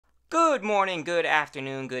Good morning, good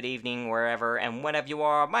afternoon, good evening, wherever and whenever you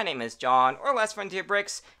are. My name is John, or Last Frontier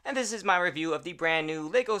Bricks, and this is my review of the brand new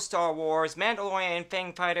LEGO Star Wars Mandalorian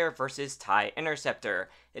Fang Fighter vs. TIE Interceptor.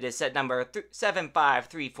 It is set number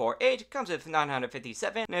 75348, comes with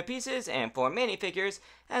 957 pieces and 4 minifigures,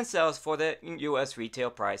 and sells for the US retail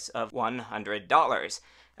price of $100.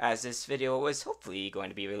 As this video is hopefully going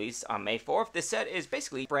to be released on May 4th, this set is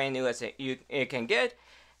basically brand new as it can get.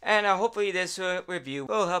 And hopefully this review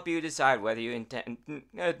will help you decide whether you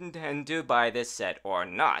intend to buy this set or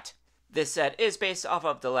not. This set is based off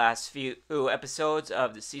of the last few episodes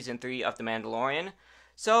of the Season 3 of The Mandalorian,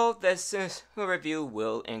 so this review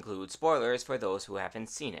will include spoilers for those who haven't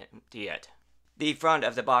seen it yet. The front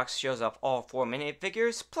of the box shows off all 4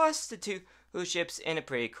 minifigures, plus the 2 ships in a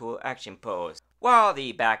pretty cool action pose. While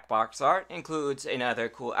the back box art includes another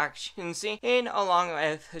cool action scene along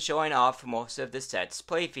with showing off most of the set's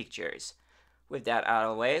play features. With that out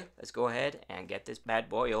of the way, let's go ahead and get this bad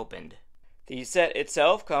boy opened. The set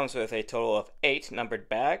itself comes with a total of 8 numbered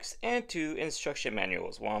bags and 2 instruction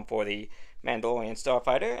manuals, one for the Mandalorian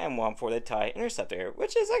Starfighter and one for the TIE Interceptor,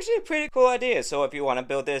 which is actually a pretty cool idea. So if you want to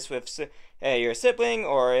build this with your sibling,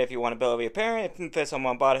 or if you want to build it with your parent, if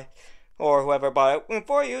someone bought it, or whoever bought it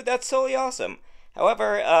for you, that's totally awesome.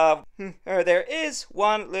 However, there is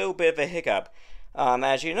one little bit of a hiccup.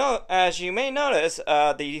 As you may notice,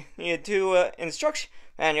 the 2 instruction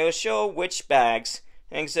manuals show which bags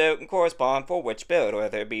correspond for which build,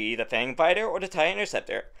 whether it be the Fang Fighter or the TIE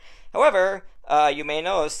Interceptor. However, you may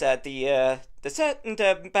notice that the set and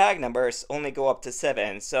the bag numbers only go up to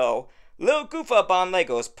 7, so little goof up on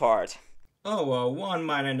LEGO's part. Oh, well, one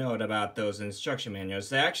minor note about those instruction manuals.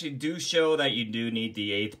 They actually do show that you do need the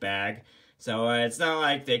 8th bag. So it's not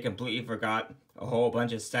like they completely forgot a whole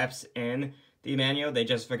bunch of steps in the manual. They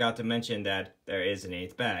just forgot to mention that there is an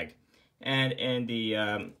 8th bag. And in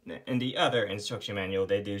the other instruction manual,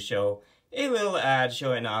 they do show a little ad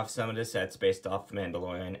showing off some of the sets based off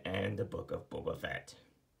Mandalorian and the Book of Boba Fett.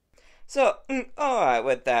 So, alright,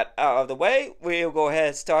 with that out of the way, we'll go ahead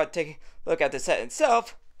and start taking a look at the set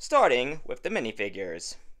itself, starting with the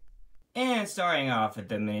minifigures. And starting off with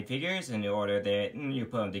the minifigures in the order that you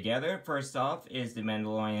put them together, first off is the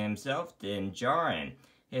Mandalorian himself, Din Djarin.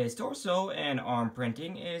 His torso and arm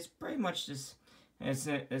printing is pretty much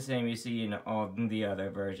the same you see in all the other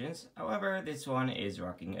versions. However, this one is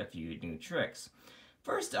rocking a few new tricks.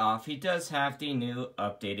 First off, he does have the new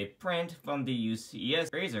updated print from the UCS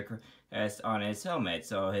Razor Crest on his helmet,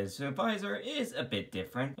 so his visor is a bit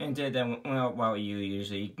different than what you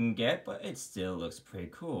usually can get, but it still looks pretty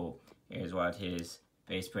cool. Here's what his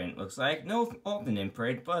face print looks like. No alternate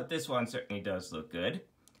print, but this one certainly does look good.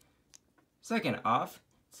 Second off,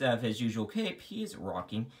 instead of his usual cape, he is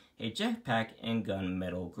rocking a jetpack in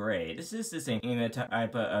gunmetal gray. This is the same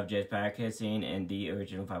type of jetpack as seen in the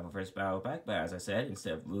original 501st Battle Pack, but as I said,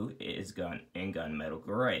 instead of blue, it is gunmetal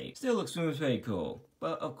gray. Still looks pretty cool.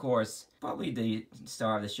 But of course, probably the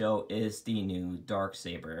star of the show is the new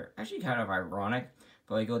Darksaber. Actually kind of ironic.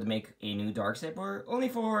 LEGO to make a new Darksaber, only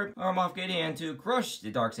for Moff Gideon to crush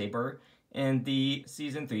the Darksaber in the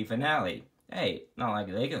Season 3 finale. Hey, not like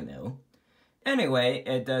LEGO, no. Anyway,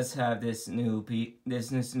 it does have this new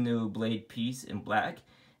blade piece in black,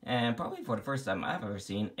 and probably for the first time I've ever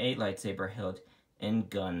seen a lightsaber held in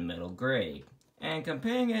gunmetal gray. And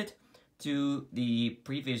comparing it to the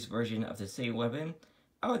previous version of the same weapon,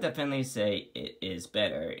 I would definitely say it is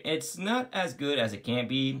better. It's not as good as it can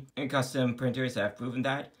be, and custom printers have proven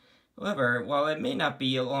that. However, while it may not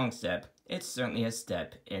be a long step, it's certainly a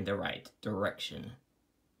step in the right direction.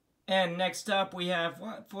 And next up we have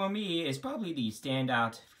what for me is probably the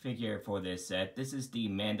standout figure for this set. This is the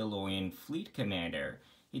Mandalorian Fleet Commander.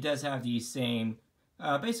 He does have the same,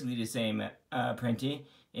 basically the same printing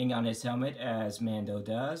on his helmet as Mando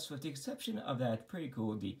does, with the exception of that pretty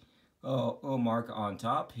cool little mark on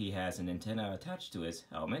top. He has an antenna attached to his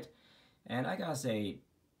helmet, and I gotta say,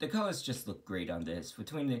 the colors just look great on this.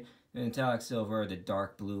 Between the metallic silver, the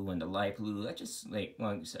dark blue, and the light blue, that just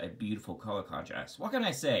makes a beautiful color contrast. What can I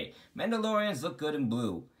say? Mandalorians look good in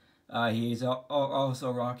blue. He's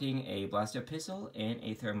also rocking a blaster pistol and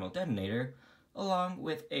a thermal detonator, along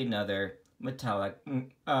with another metallic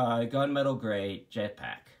gunmetal gray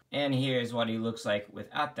jetpack. And here's what he looks like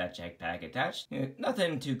without that jetpack attached.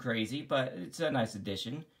 Nothing too crazy, but it's a nice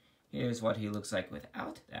addition. Here's what he looks like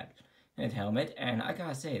without that helmet, and I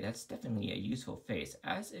gotta say, that's definitely a useful face,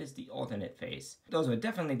 as is the alternate face. Those would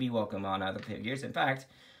definitely be welcome on other figures. In fact,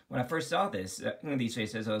 when I first saw these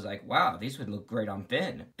faces, I was like, wow, these would look great on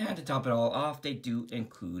Finn. And to top it all off, they do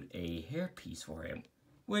include a hairpiece for him,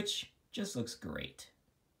 which just looks great.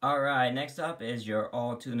 Alright, next up is your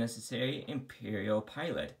all too necessary Imperial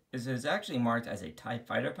pilot. This is actually marked as a TIE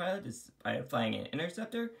fighter pilot, despite flying an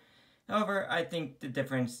Interceptor. However, I think the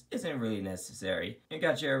difference isn't really necessary. You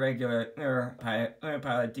got your regular pilot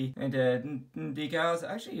decals.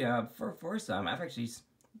 Actually, for first time, I've actually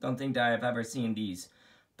don't think that I've ever seen these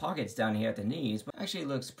pockets down here at the knees, but actually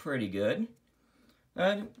looks pretty good.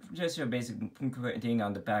 Just your basic printing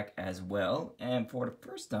on the back as well. And for the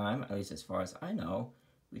first time, at least as far as I know,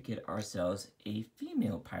 we get ourselves a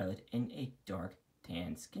female pilot in a dark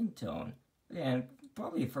tan skin tone. Again,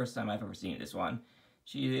 probably the first time I've ever seen this one.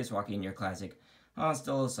 She is rocking your classic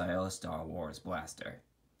hostile style Star Wars blaster.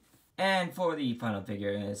 And for the final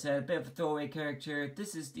figure in the set, a bit of a throwaway character,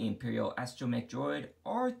 this is the Imperial Astromech Droid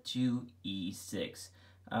R2E6. This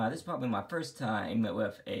is probably my first time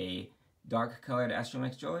with a dark colored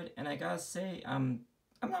Astromech Droid, and I gotta say, I'm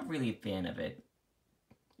not really a fan of it.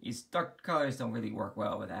 These dark colors don't really work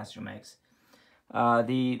well with Astromechs.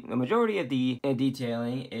 The majority of the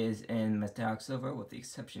detailing is in metallic silver, with the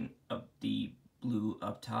exception of the blue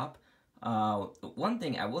up top. One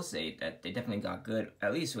thing I will say that they definitely got good,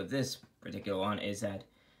 at least with this particular one, is that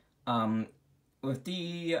with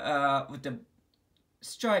the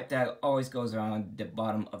stripe that always goes around the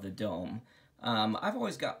bottom of the dome, I've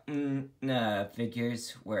always got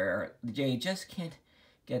figures where they just can't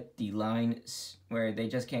get the line, where they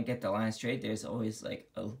just can't get the line straight. There's always like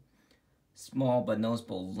a small but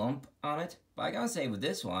noticeable lump on it. But I gotta say, with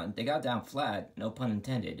this one, they got down flat, no pun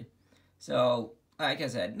intended. So, like I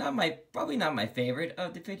said, probably not my favorite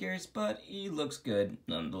of the figures, but he looks good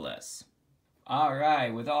nonetheless.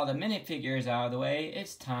 Alright, with all the minifigures out of the way,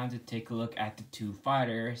 it's time to take a look at the two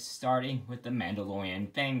fighters, starting with the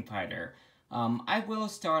Mandalorian Fang fighter. I will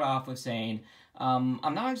start off with saying, I'm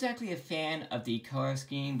not exactly a fan of the color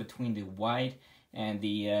scheme between the white and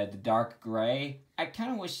the dark gray. I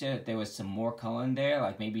kind of wish that there was some more color in there,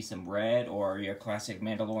 like maybe some red or your classic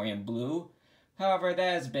Mandalorian blue. However,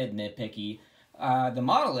 that is a bit nitpicky. The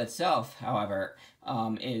model itself, however,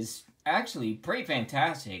 is actually pretty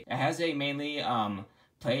fantastic. It has a mainly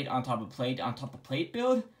plate on top of plate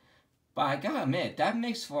build, but I gotta admit, that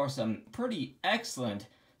makes for some pretty excellent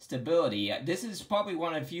stability. This is probably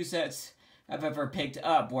one of the few sets I've ever picked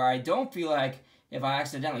up where I don't feel like if I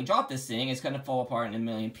accidentally drop this thing, it's going to fall apart in a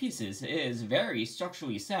million pieces. It is very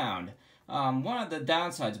structurally sound. One of the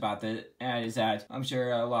downsides about this is that I'm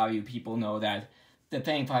sure a lot of you people know that the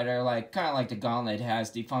Fang Fighter, kind of like the Gauntlet,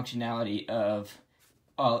 has the functionality of,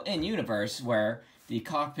 in-universe, where the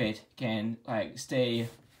cockpit can, stay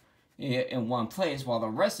in one place while the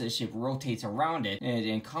rest of the ship rotates around it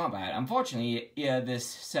in combat. Unfortunately, yeah, this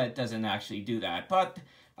set doesn't actually do that, but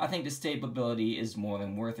I think the stability is more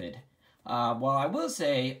than worth it. While I will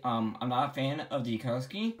say I'm not a fan of the color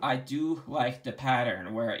scheme, I do like the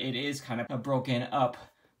pattern where it is kind of broken up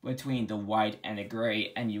between the white and the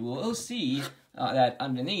gray, and you will see that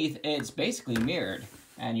underneath it's basically mirrored.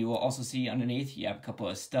 And you will also see underneath you have a couple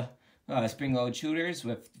of spring-loaded shooters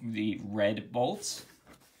with the red bolts,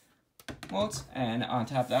 and on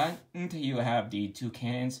top of that you have the two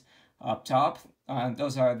cannons up top.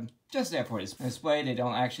 Those are just there for display. They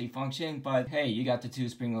don't actually function, but hey, you got the two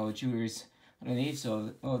spring-loaded shooters underneath,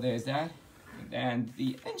 so there's that. And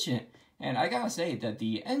the engine, and I gotta say that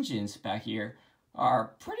the engines back here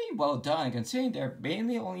are pretty well done, considering they're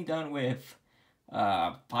mainly only done with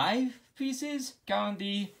 5 pieces, counting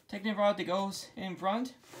the technic rod that goes in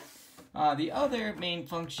front. The other main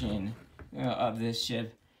function of this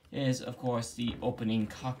ship is, of course, the opening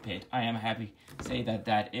cockpit. I am happy to say that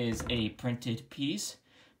that is a printed piece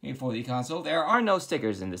for the console. There are no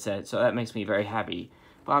stickers in the set, so that makes me very happy.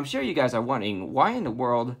 But I'm sure you guys are wondering, why in the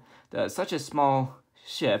world does such a small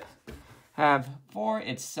ship have, for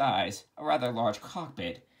its size, a rather large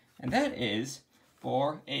cockpit? And that is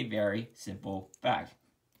for a very simple fact.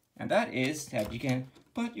 And that is that you can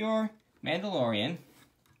put your Mandalorian,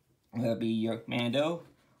 whether it be your Mando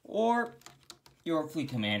or your fleet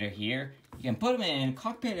commander here, you can put him in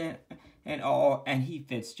cockpit and all, and he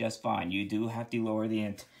fits just fine. You do have to lower the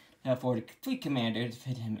end for the fleet commander to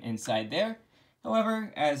fit him inside there.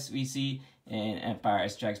 However, as we see in Empire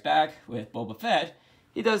Strikes Back with Boba Fett,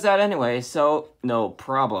 he does that anyway, so no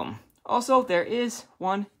problem. Also, there is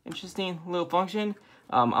one interesting little function.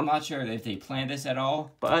 I'm not sure if they planned this at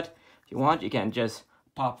all, but if you want, you can just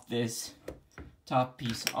pop this top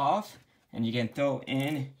piece off, and you can throw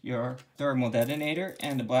in your thermal detonator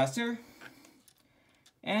and the blaster,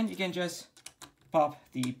 and you can just pop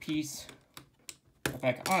the piece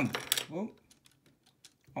back on. Whoop.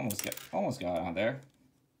 Almost got it on there.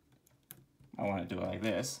 I want to do it like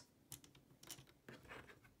this.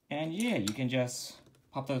 And yeah, you can just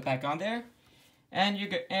pop those back on there, and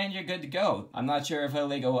you're good to go. I'm not sure if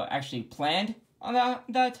Lego actually planned on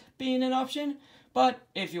that being an option, but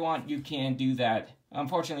if you want, you can do that.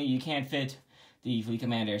 Unfortunately, you can't fit the Fleet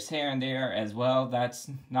Commander's hair in there as well. There's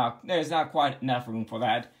not quite enough room for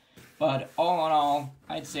that. But all in all,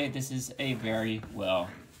 I'd say this is a very well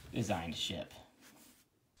designed ship.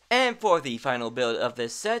 And for the final build of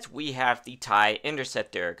this set, we have the TIE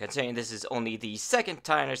Interceptor. Considering this is only the second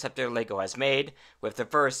TIE Interceptor LEGO has made, with the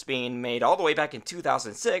first being made all the way back in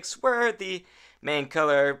 2006, where the main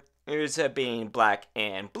color is being black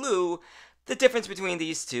and blue. The difference between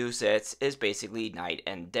these two sets is basically night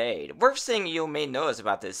and day. The first thing you may notice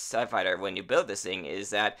about this TIE Fighter when you build this thing is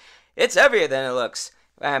that it's heavier than it looks.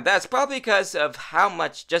 And that's probably because of how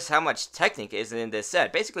much Technic is in this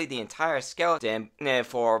set. Basically, the entire skeleton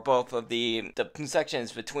for both of the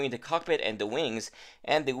sections between the cockpit and the wings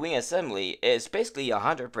and the wing assembly is basically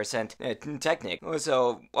 100% Technic.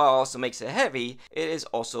 So, while it also makes it heavy, it is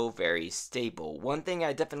also very stable. One thing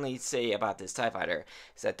I definitely say about this TIE Fighter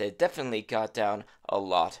is that they definitely got down a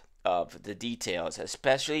lot of the details,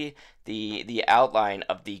 especially the outline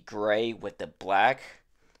of the gray with the black.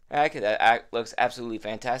 That looks absolutely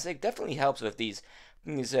fantastic. Definitely helps with these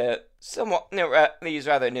rather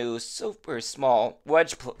new, super small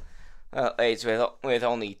wedge blades with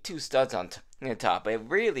only 2 studs on the top. It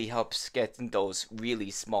really helps get those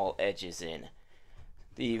really small edges in.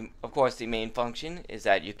 Of course, the main function is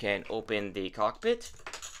that you can open the cockpit.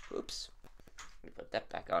 Oops. Let me put that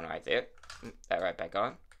back on right there. That right back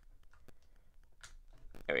on.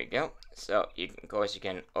 There we go. So, of course, you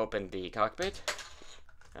can open the cockpit.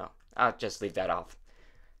 I'll just leave that off.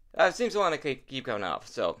 It seems to want to keep going off.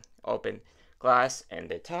 So, open glass and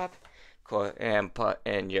the top, and put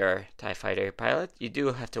in your TIE Fighter pilot. You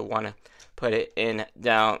do have to want to put it in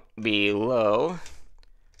down below,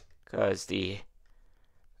 because the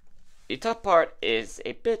top part is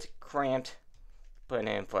a bit cramped. Put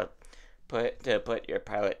your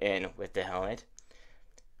pilot in with the helmet.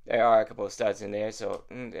 There are a couple of studs in there, so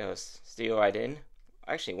it'll steal right in.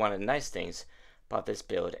 Actually, one of the nice things about this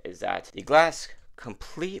build is that the glass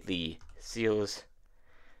completely seals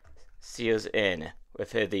in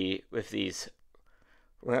with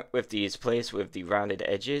these plates with the rounded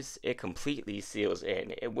edges. It completely seals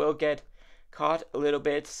in. It will get caught a little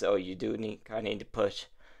bit, so you do need to push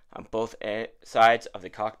on both sides of the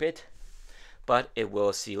cockpit, but it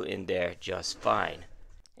will seal in there just fine.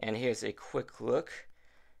 And here's a quick look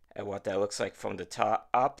at what that looks like from the top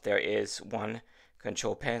up. There is one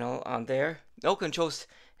control panel on there. No controls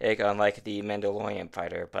unlike the Mandalorian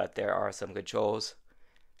fighter, but there are some controls.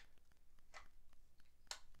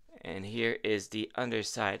 And here is the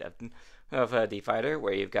underside of the fighter,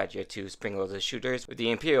 where you've got your 2 spring-loaded shooters with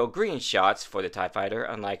the Imperial green shots for the TIE Fighter,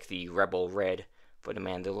 unlike the Rebel red for the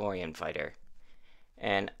Mandalorian fighter.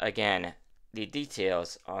 And again, the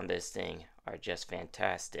details on this thing are just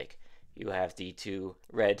fantastic. You have the 2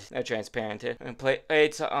 red transparent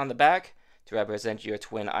plates on the back to represent your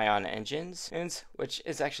twin ion engines, which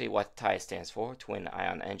is actually what TIE stands for, twin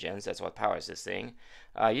ion engines. That's what powers this thing.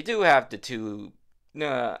 You do have the 2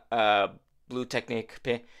 blue Technic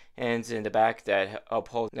pins in the back that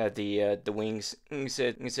uphold the wings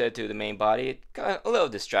to the main body. Kind of a little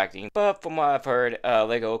distracting, but from what I've heard,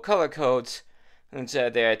 LEGO color codes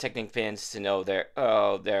their Technic pins to know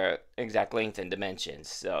their exact length and dimensions.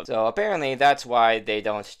 So apparently that's why they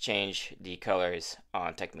don't change the colors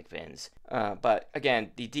on Technic pins. But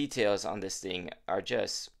again, the details on this thing are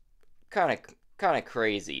just kind of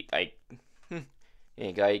crazy. Like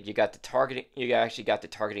you got the targeting. You actually got the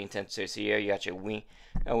targeting sensors here. You got your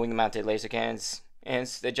wing-mounted laser cannons, and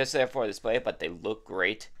they're just there for display, but they look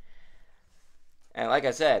great. And like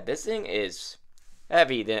I said, this thing is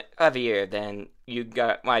heavier than you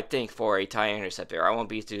might think for a TIE Interceptor. I won't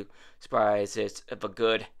be too surprised if a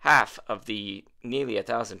good half of the nearly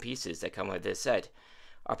 1,000 pieces that come with this set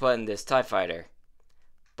are put in this TIE Fighter.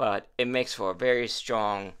 But it makes for a very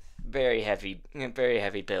strong, very heavy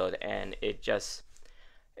build, and it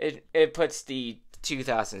puts the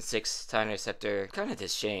 2006 TIE Interceptor kind of to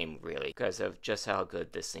shame, really, because of just how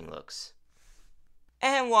good this thing looks.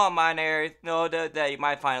 And one minor note that you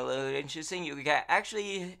might find a little interesting, you can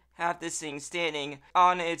actually have this thing standing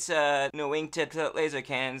on its wingtip laser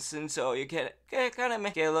cannons, and so you can kind of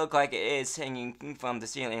make it look like it is hanging from the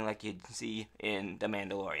ceiling like you'd see in The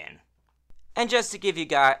Mandalorian. And just to give you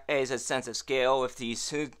guys a sense of scale with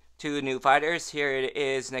these 2 new fighters, here it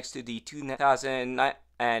is next to the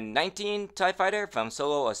 2019 TIE Fighter from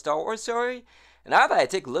Solo: A Star Wars Story. And now that I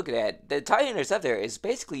take a look at it, the TIE Interceptor is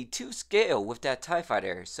basically to scale with that TIE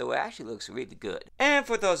Fighter, so it actually looks really good. And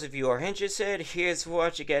for those of you who are interested, here's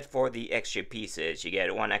what you get for the extra pieces. You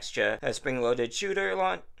get one extra spring-loaded shooter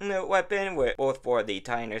weapon, both for the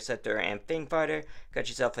TIE Interceptor and Fang Fighter. Got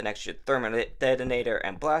yourself an extra thermal detonator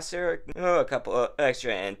and blaster, a couple of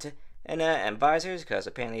extra antenna and visors, because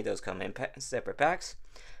apparently those come in separate packs.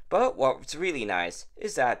 But what's really nice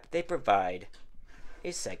is that they provide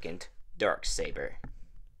a second dark saber.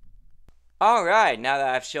 Alright, now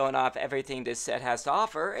that I've shown off everything this set has to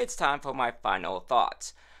offer, it's time for my final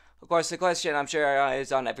thoughts. Of course, the question I'm sure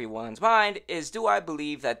is on everyone's mind is, do I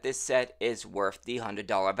believe that this set is worth the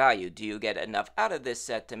 $100 value? Do you get enough out of this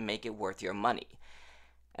set to make it worth your money?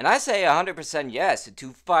 And I say 100% yes. The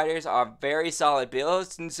two fighters are very solid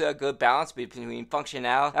builds. It's a good balance between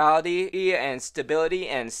functionality and stability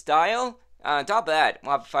and style. On top of that,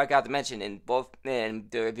 I forgot to mention in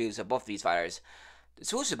the reviews of both these fighters, the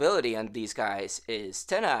swooshability on these guys is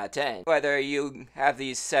 10 out of 10. Whether you have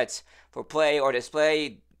these sets for play or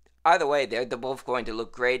display, either way, they're both going to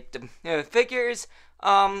look great. The figures,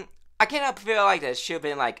 I cannot feel like there should have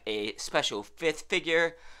been like a special fifth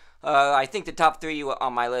figure. I think the top three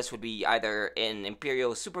on my list would be either an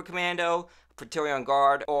Imperial Super Commando, Praetorian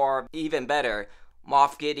Guard, or even better,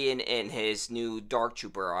 Moff Gideon in his new Dark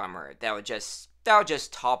Trooper armor. That would just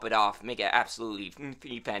top it off, make it absolutely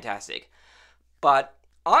fantastic. But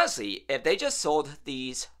honestly, if they just sold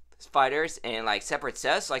these fighters in like separate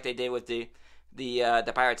sets, like they did with the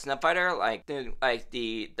Pirate Snub Fighter, like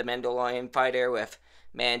the Mandalorian fighter with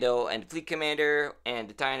Mando and Fleet Commander, and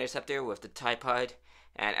the TIE Interceptor with the TIE Pod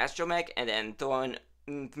and Astromech, and then throw in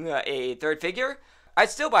a third figure, I'd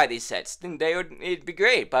still buy these sets. It'd be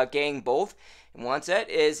great, but getting both in one set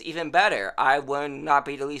is even better. I would not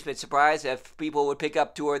be the least bit surprised if people would pick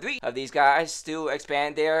up 2 or 3 of these guys to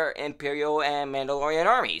expand their Imperial and Mandalorian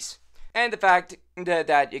armies. And the fact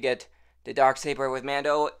that you get the Darksaber with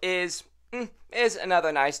Mando is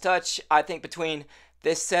another nice touch. I think between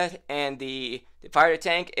this set and the fighter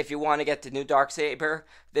tank, if you want to get the new Darksaber,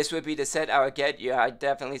 this would be the set I would get. Yeah, I'd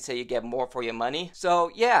definitely say you get more for your money. So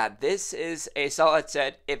yeah, this is a solid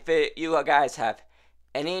set. If you guys have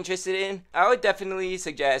any interest in, I would definitely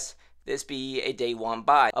suggest this be a day one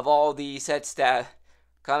buy. Of all the sets that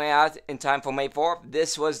coming out in time for May 4th,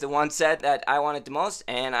 this was the one set that I wanted the most,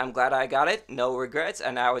 and I'm glad I got it. No regrets,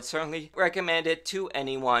 and I would certainly recommend it to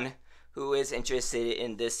anyone who is interested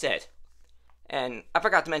in this set. And I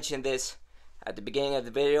forgot to mention this at the beginning of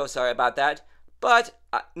the video, sorry about that, but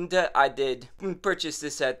I did purchase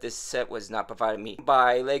this set. This set was not provided me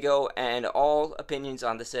by LEGO, and all opinions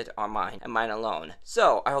on the set are mine and mine alone.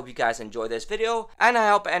 So I hope you guys enjoy this video, and I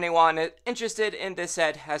hope anyone interested in this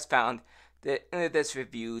set has found this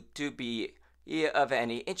review to be of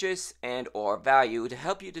any interest and or value to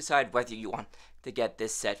help you decide whether you want to get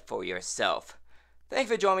this set for yourself. Thanks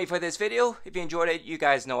for joining me for this video. If you enjoyed it, you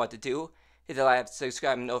guys know what to do. Hit the like,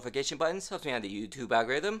 subscribe, and notification buttons. Helps me on the YouTube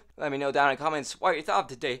algorithm. Let me know down in the comments what you thought of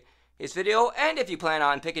today's video, and if you plan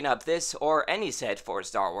on picking up this or any set for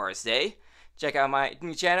Star Wars Day. Check out my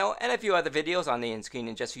new channel and a few other videos on the end screen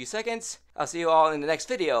in just a few seconds. I'll see you all in the next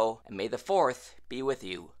video, and may the 4th be with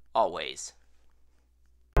you always.